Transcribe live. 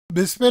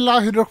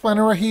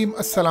बिस्मिल्लाहिर्रहमानिर्रहीम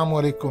अस्सलाम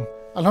वालेकुम।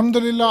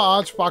 अल्हम्दुलिल्लाह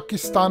आज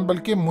पाकिस्तान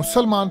बल्कि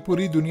मुसलमान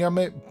पूरी दुनिया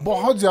में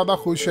बहुत ज़्यादा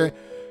खुश है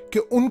कि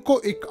उनको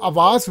एक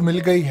आवाज़ मिल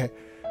गई है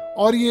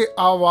और ये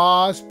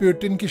आवाज़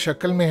पुतिन की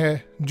शक्ल में है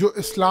जो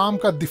इस्लाम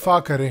का दिफा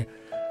करें।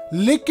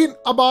 लेकिन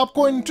अब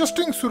आपको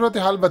इंटरेस्टिंग सूरत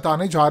हाल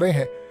बताने जा रहे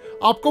हैं।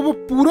 आपको वो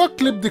पूरा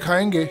क्लिप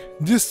दिखाएंगे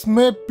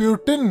जिसमें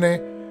पुतिन ने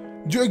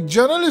जो एक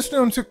जर्नलिस्ट ने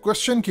उनसे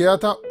क्वेश्चन किया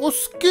था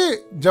उसके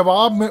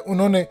जवाब में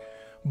उन्होंने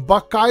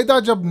बाकायदा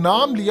जब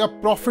नाम लिया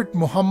प्रॉफिट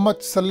मोहम्मद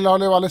सल्लल्लाहु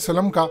अलैहि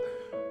वसल्लम का,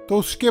 तो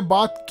उसके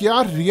बाद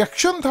क्या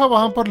रिएक्शन था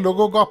वहां पर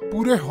लोगों का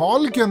पूरे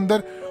हॉल के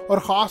अंदर, और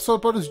ख़ास तौर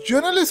पर उस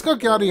जर्नलिस्ट का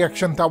क्या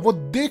रिएक्शन था वो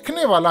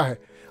देखने वाला है।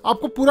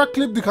 आपको पूरा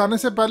क्लिप दिखाने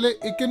से पहले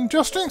एक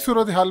इंटरेस्टिंग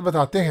सूरत हाल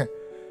बताते हैं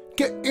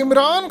कि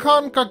इमरान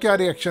खान का क्या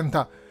रिएक्शन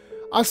था।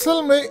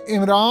 असल में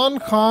इमरान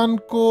खान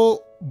को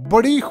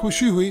बड़ी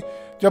खुशी हुई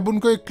जब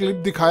उनको एक क्लिप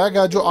दिखाया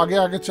गया जो आगे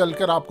आगे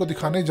चलकर आपको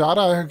दिखाने जा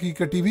रहा है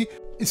हकीकत टीवी।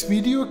 इस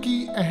वीडियो की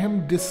अहम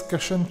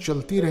डिस्कशन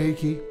चलती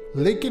रहेगी,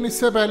 लेकिन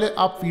इससे पहले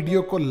आप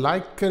वीडियो को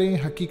लाइक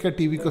करें, हकीकत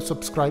टीवी को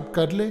सब्सक्राइब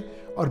कर लें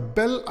और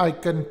बेल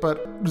आइकन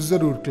पर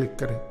ज़रूर क्लिक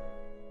करें।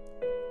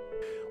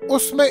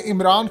 उसमें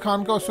इमरान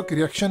खान का उस वक्त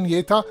रिएक्शन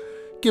ये था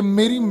कि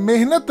मेरी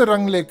मेहनत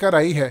रंग लेकर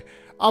आई है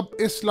अब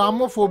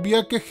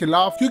इस्लामोफोबिया के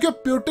खिलाफ, क्योंकि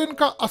पुतिन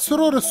का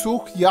असर और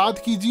रसूख याद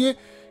कीजिए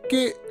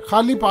कि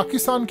खाली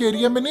पाकिस्तान के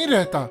एरिया में नहीं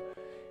रहता,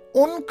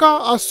 उनका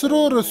असर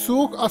और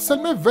रसूख असल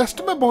में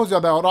वेस्ट में बहुत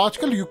ज़्यादा है। और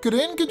आजकल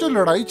यूक्रेन की जो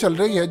लड़ाई चल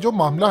रही है, जो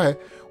मामला है,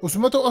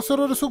 उसमें तो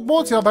असर और रसूख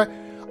बहुत ज़्यादा है।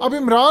 अब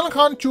इमरान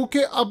खान चूंकि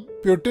अब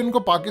पुतिन को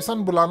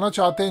पाकिस्तान बुलाना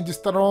चाहते हैं, जिस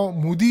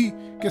तरह मोदी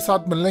के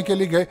साथ मिलने के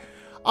लिए गए,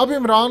 अब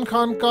इमरान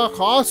खान का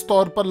ख़ास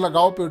तौर पर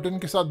लगाव पुतिन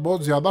के साथ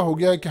बहुत ज़्यादा हो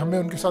गया है कि हमें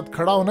उनके साथ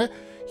खड़ा होना है।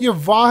 ये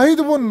वाहिद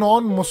वो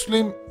नॉन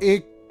मुस्लिम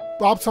एक,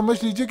 आप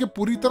समझ लीजिए कि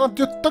पूरी तरह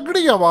जो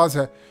तगड़ी आवाज़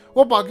है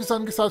वो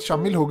पाकिस्तान के साथ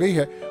शामिल हो गई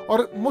है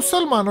और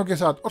मुसलमानों के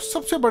साथ। और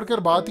सबसे बढ़कर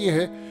बात यह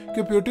है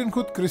कि पुतिन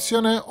खुद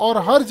क्रिश्चियन है और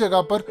हर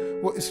जगह पर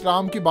वो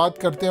इस्लाम की बात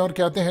करते हैं और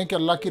कहते हैं कि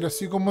अल्लाह की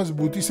रस्सी को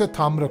मजबूती से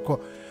थाम रखो।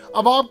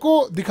 अब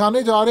आपको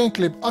दिखाने जा रहे हैं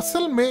क्लिप।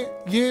 असल में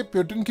ये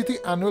पुतिन की थी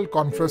एनुअल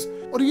कॉन्फ्रेंस,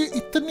 और ये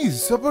इतनी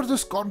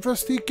ज़बरदस्त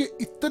कॉन्फ्रेंस थी कि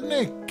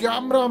इतने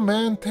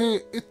कैमरामैन थे,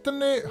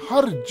 इतने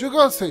हर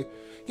जगह से,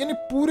 यानी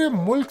पूरे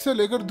मुल्क से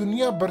लेकर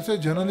दुनिया भर से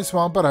जर्नलिस्ट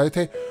वहाँ पर आए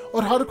थे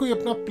और हर कोई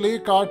अपना प्ले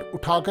कार्ड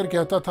उठाकर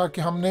कहता था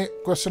कि हमने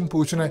क्वेश्चन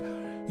पूछना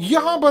है।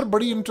 यहाँ पर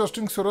बड़ी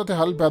इंटरेस्टिंग सूरत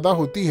हाल पैदा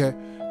होती है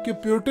कि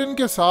पुतिन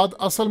के साथ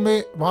असल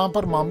में वहाँ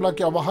पर मामला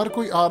क्या हुआ। हर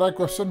कोई आ रहा है,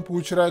 क्वेश्चन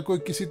पूछ रहा है, कोई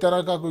किसी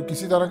तरह का, कोई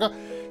किसी तरह का।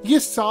 ये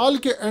साल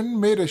के एंड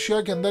में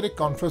रशिया के अंदर एक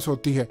कॉन्फ्रेंस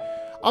होती है।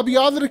 अब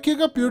याद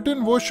रखिएगा पुतिन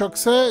वो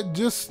शख्स है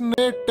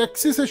जिसने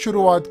टैक्सी से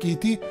शुरुआत की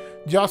थी,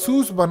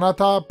 जासूस बना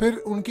था, फिर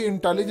उनकी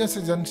इंटेलिजेंस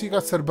एजेंसी का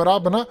सरबराह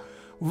बना,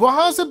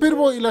 वहां से फिर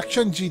वो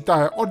इलेक्शन जीता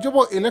है। और जब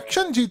वो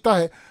इलेक्शन जीता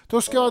है तो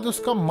उसके बाद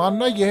उसका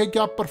मानना यह है कि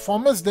आप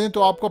परफॉर्मेंस दें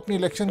तो आपको अपनी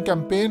इलेक्शन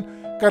कैंपेन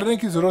करने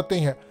की जरूरत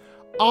नहीं है।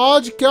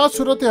 आज क्या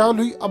सूरत हाल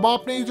हुई, अब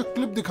आपने ये जो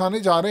क्लिप दिखाने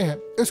जा रहे हैं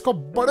इसको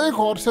बड़े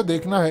गौर से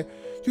देखना है,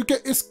 क्योंकि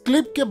इस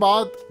क्लिप के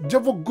बाद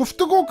जब वो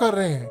गुफ्तगू कर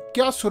रहे हैं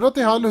क्या सूरत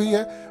हाल हुई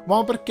है,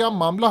 वहां पर क्या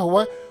मामला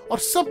हुआ है, और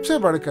सबसे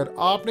बढ़कर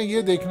आपने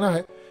ये देखना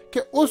है कि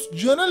उस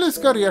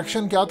जर्नलिस्ट का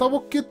रिएक्शन क्या था, वो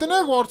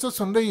कितने गौर से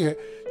सुन रही है,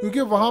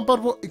 क्योंकि वहां पर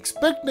वो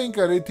एक्सपेक्ट नहीं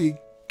कर रही थी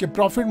कि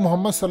प्रॉफिट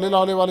मोहम्मद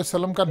सल्लल्लाहु अलैहि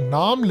वसल्लम का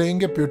नाम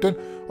लेंगे पुतिन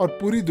और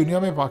पूरी दुनिया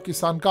में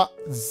पाकिस्तान का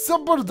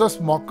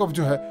ज़बरदस्त मौक़िफ़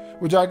जो है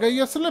वो जाएगा।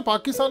 ये असल में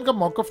पाकिस्तान का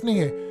मौक़िफ़ नहीं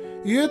है,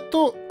 ये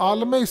तो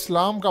आलम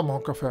इस्लाम का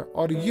मौक़िफ़ है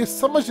और ये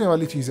समझने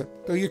वाली चीज़ है।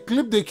 तो ये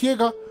क्लिप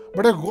देखिएगा,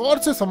 बड़े गौर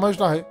से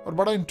समझना है और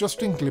बड़ा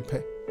इंटरेस्टिंग क्लिप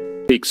है।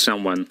 Pick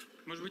someone.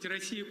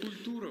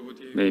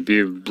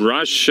 Maybe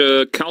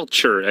Russia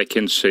culture, I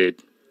can say it.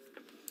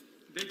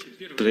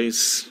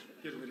 Please.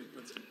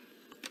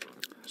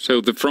 So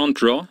the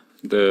front row,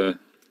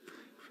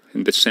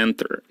 in the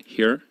center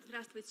here.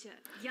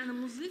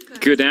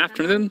 Good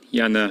afternoon,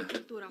 Yana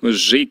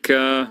Muzika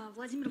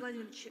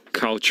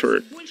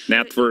Culture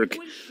Network.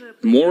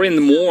 More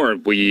and more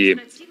we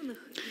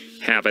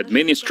have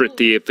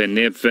administrative and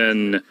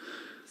even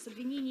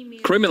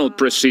criminal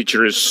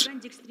procedures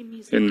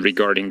in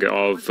regarding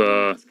of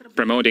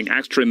promoting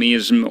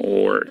extremism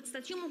or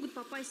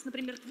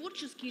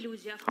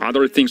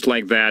other things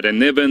like that,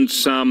 and even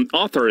some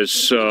authors,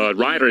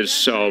 writers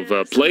of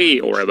a play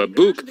or of a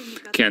book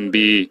can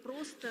be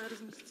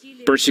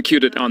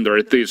persecuted under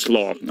this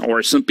law,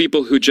 or some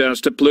people who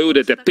just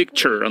uploaded a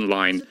picture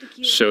online,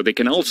 so they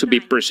can also be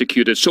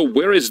persecuted. So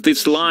where is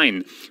this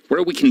line,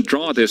 where we can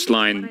draw this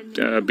line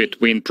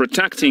between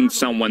protecting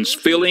someone's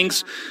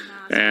feelings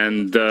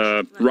and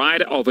the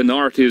right of an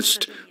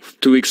artist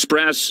to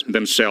express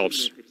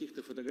themselves?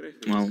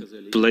 Well,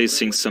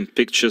 placing some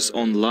pictures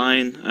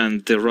online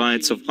and the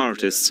rights of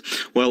artists.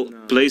 Well,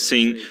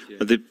 placing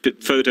the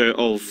photo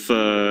of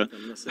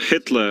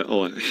Hitler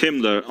or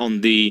Himmler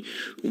on the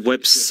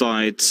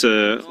website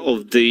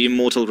of the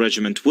Immortal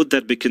Regiment, would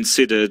that be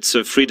considered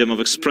freedom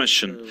of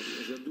expression?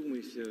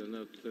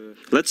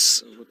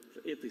 Let's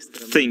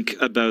think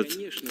about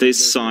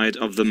this side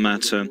of the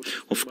matter.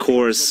 Of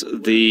course,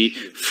 the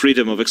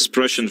freedom of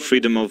expression,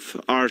 freedom of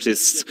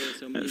artists,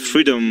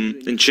 freedom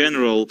in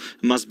general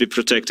must be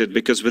protected,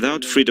 because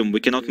without freedom we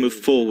cannot move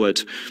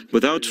forward.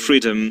 Without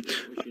freedom,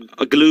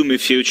 a gloomy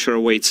future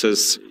awaits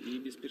us.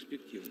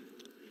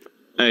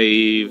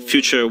 A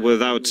future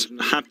without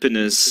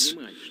happiness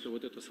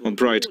or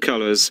bright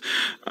colors.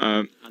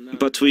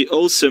 But we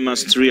also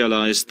must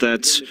realize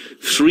that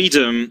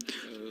freedom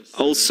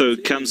also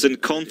comes in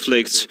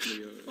conflict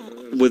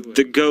with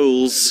the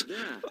goals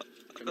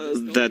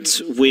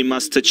that we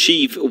must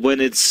achieve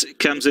when it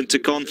comes into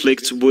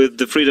conflict with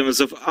the freedoms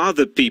of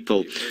other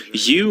people.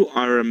 You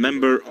are a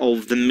member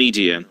of the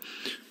media.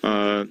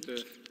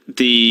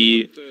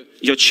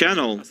 Your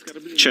channel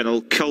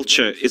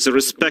Culture is a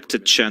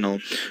respected channel.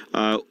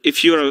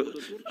 If you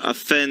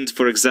offend,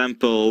 for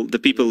example, the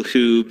people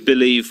who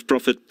believe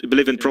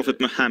in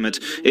Prophet Muhammad,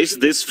 is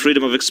this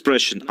freedom of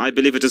expression? I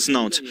believe it is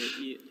not.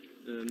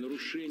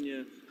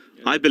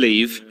 I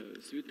believe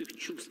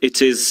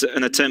it is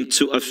an attempt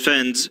to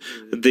offend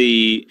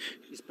the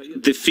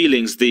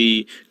feelings,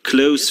 the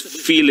close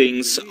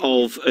feelings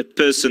of a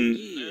person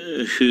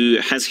who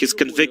has his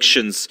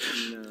convictions.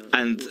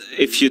 And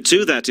if you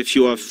do that, if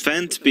you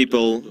offend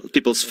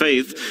people's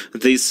faith,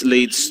 this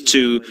leads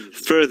to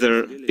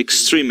further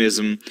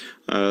extremism,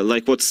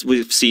 like what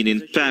we've seen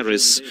in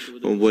Paris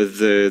with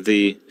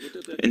the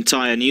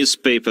entire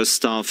newspaper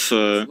staff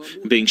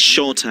being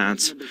shot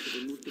at.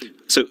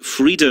 So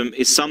freedom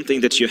is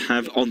something that you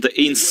have on the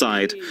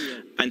inside,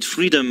 and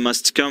freedom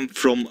must come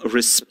from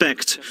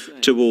respect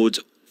toward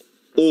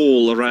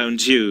all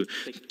around you,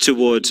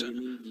 toward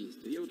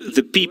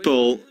the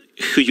people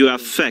who you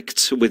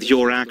affect with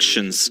your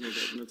actions.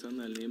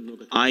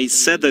 I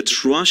said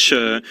that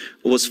Russia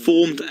was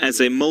formed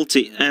as a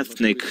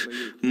multi-ethnic,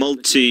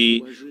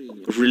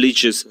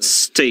 multi-religious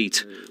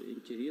state,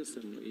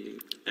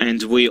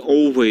 and we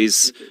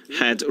always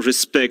had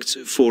respect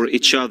for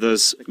each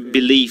other's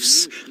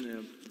beliefs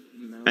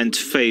and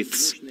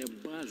faiths.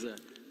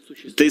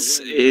 This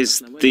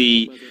is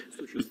the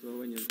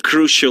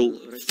crucial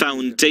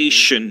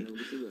foundation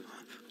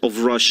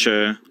of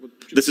Russia.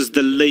 This is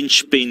the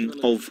linchpin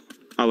of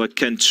our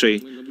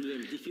country.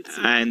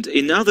 And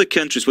in other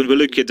countries, when we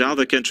look at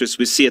other countries,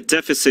 we see a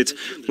deficit,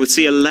 we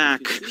see a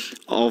lack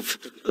of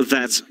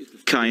that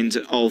kind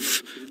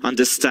of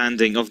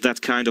understanding, of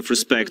that kind of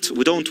respect.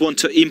 We don't want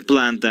to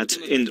implant that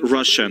in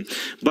Russia,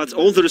 but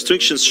all the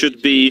restrictions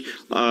should be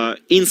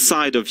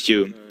inside of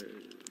you.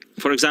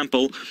 For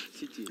example,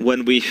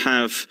 when we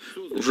have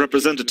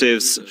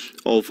representatives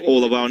of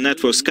all of our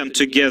networks come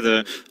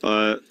together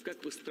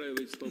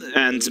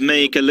and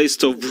make a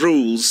list of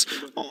rules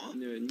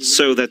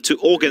so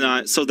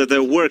that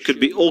their work could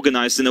be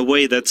organized in a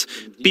way that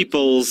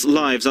people's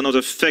lives are not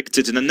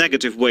affected in a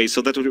negative way,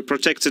 so that we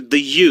protected the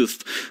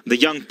youth, the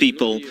young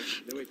people.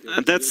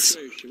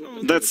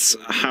 That's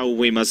how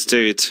we must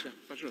do it.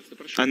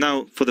 And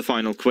now for the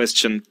final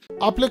question.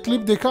 आपने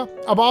clip देखा,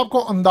 अब आपको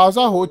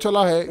अंदाजा हो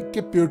चला है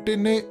कि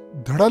Putin ने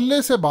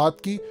धड़ल्ले से बात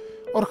की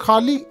और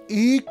खाली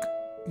एक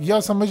या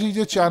समझ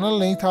लीजिए चैनल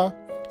नहीं था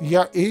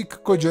या एक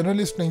कोई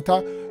जर्नलिस्ट नहीं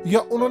था, या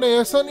उन्होंने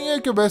ऐसा नहीं है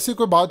कि वैसे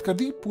कोई बात कर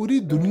दी, पूरी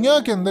दुनिया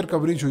के अंदर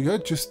कवरेज हुई है।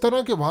 जिस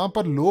तरह के वहां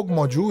पर लोग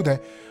मौजूद हैं,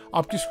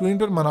 आपकी स्क्रीन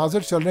पर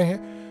मनाजर चल रहे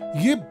हैं,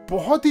 ये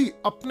बहुत ही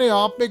अपने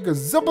आप में एक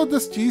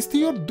जबरदस्त चीज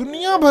थी और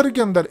दुनिया भर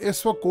के अंदर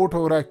इस वक्त कोट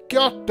हो रहा है।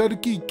 क्या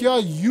टर्की, क्या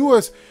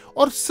यूएस,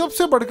 और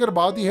सबसे बढ़कर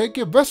बात यह है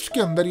कि वेस्ट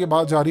के अंदर ये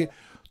बात जा रही है।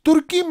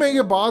 तुर्की में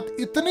ये बात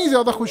इतनी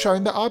ज्यादा खुश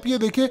आइंदा, आप ये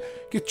देखें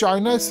कि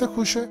चाइना इससे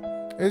खुश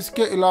है,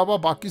 इसके अलावा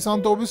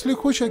पाकिस्तान तो ऑब्वियसली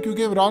खुश है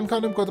क्योंकि इमरान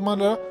खान ने मुकदमा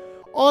लड़ा,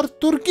 और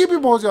तुर्की भी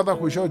बहुत ज्यादा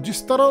खुश है। और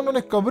जिस तरह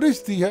उन्होंने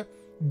कवरेज दी है,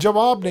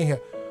 जवाब नहीं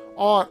है।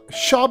 और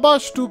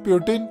शाबाश टू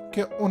पुतिन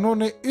कि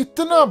उन्होंने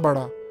इतना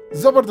बड़ा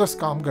जबरदस्त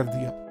काम कर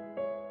दिया।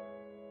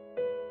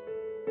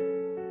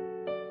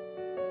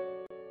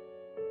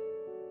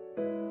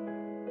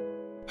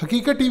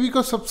 हकीकत टीवी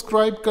को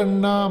सब्सक्राइब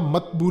करना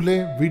मत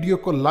भूलें, वीडियो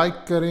को लाइक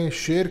करें,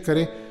 शेयर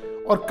करें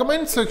और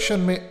कमेंट सेक्शन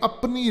में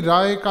अपनी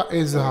राय का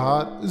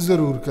इजहार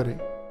जरूर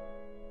करें।